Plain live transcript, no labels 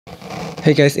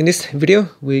Hey guys, in this video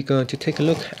we're going to take a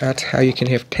look at how you can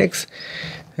have text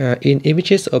in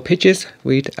images or pictures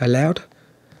with Aloud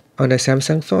on the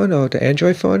Samsung phone or the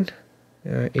Android phone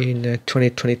in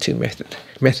 2022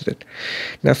 method.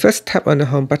 Now first tap on the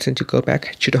home button to go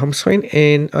back to the home screen,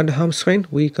 and on the home screen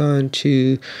we're going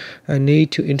to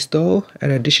need to install an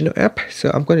additional app.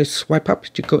 So I'm going to swipe up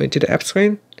to go into the app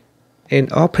screen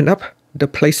and open up the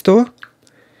Play Store.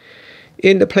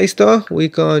 In the Play Store, we're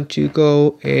going to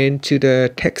go into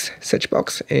the text search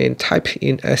box and type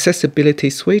in Accessibility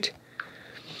Suite.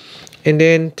 And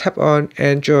then tap on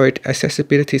Android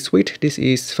Accessibility Suite. This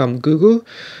is from Google,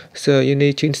 so you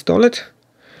need to install it.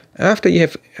 After you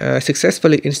have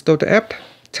successfully installed the app,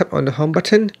 tap on the home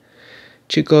button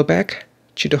to go back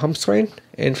to the home screen.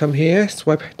 And from here,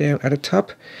 swipe down at the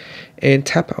top and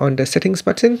tap on the settings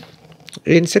button.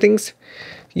 In settings,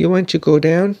 you want to go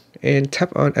down and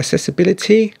tap on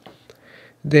accessibility,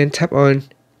 then tap on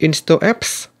install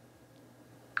apps.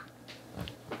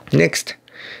 Next,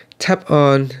 tap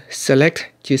on select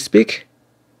to speak,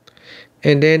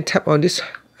 and then tap on this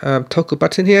toggle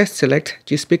button here, select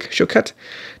to speak shortcut,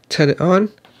 turn it on,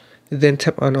 then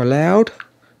tap on Aloud,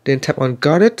 then tap on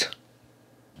got it.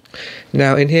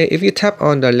 Now in here, if you tap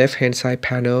on the left hand side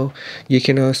panel, you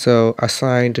can also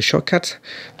assign the shortcut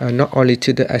not only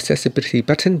to the accessibility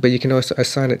button, but you can also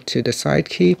assign it to the side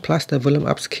key plus the volume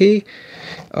up key,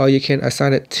 or you can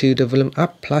assign it to the volume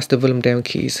up plus the volume down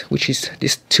keys, which is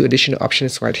these two additional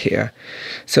options right here.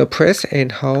 So press and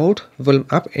hold volume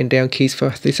up and down keys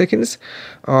for 3 seconds,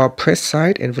 or press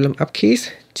side and volume up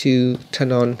keys to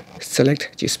turn on select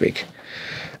to speak.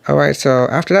 Alright, so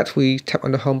after that we tap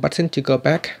on the home button to go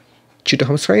back to the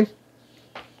home screen.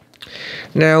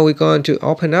 Now we're going to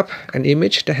open up an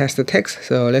image that has the text.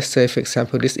 So let's say, for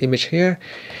example, this image here,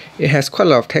 it has quite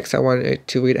a lot of text. I want it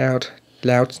to read out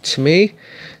loud to me.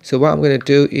 So what I'm going to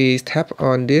do is tap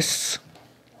on this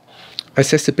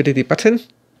accessibility button,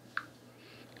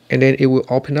 and then it will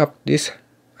open up this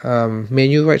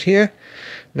menu right here.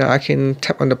 Now I can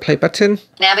tap on the play button,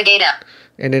 navigate up,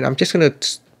 and then I'm just going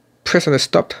to press on the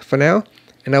stop for now,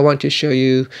 and I want to show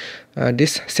you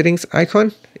this settings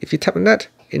icon. If you tap on that,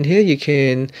 in here you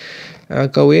can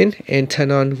go in and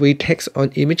turn on read text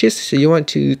on images. So you want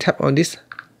to tap on this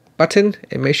button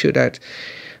and make sure that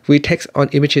read text on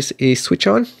images is switched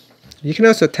on. You can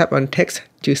also tap on text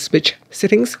to speech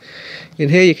settings. In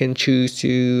here you can choose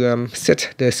to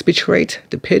set the speech rate,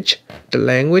 the pitch, the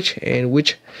language, and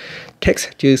which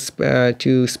text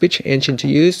to speech engine to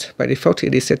use. By default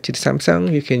it is set to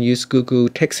Samsung. You can use Google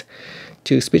text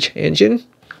to speech engine,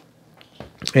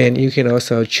 and you can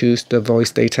also choose the voice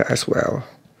data as well.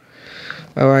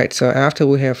 Alright, so after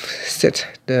we have set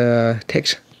the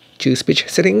text to speech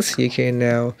settings, you can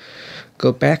now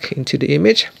go back into the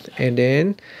image, and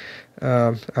then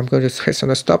I'm going to press on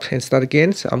the stop and start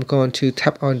again. So I'm going to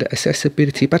tap on the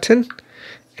accessibility button,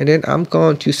 and then I'm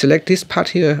going to select this part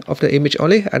here of the image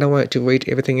only. I don't want it to read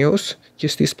everything else,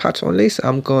 just this part only. So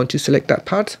I'm going to select that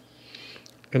part,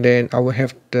 and then I will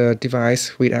have the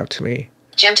device read out to me.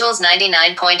 GemTools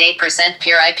 99.8%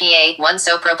 pure IPA,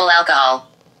 1-isopropyl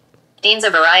alcohol. Cleans a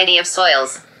variety of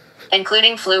soils,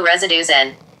 including flue residues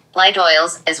and light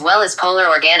oils, as well as polar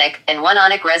organic and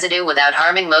 1-onic residue without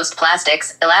harming most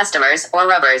plastics, elastomers, or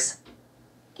rubbers.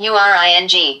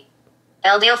 URING.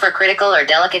 Ideal for critical or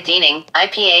delicate cleaning,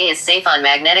 IPA is safe on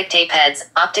magnetic tape heads,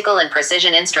 optical and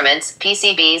precision instruments,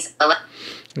 PCBs.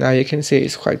 Now you can see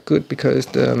it's quite good because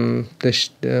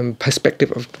the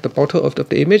perspective of the bottle of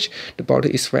the image, the bottle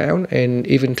is round, and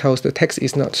even though the text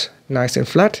is not nice and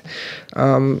flat,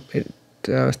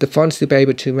 the fonts to be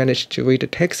able to manage to read the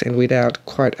text and read out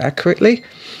quite accurately.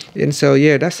 And so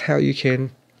yeah, that's how you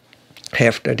can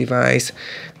have the device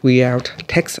read out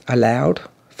text aloud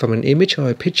from an image or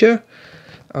a picture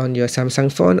on your Samsung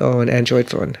phone or an Android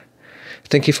phone.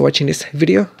 Thank you for watching this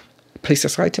video. Please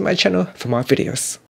subscribe to my channel for more videos.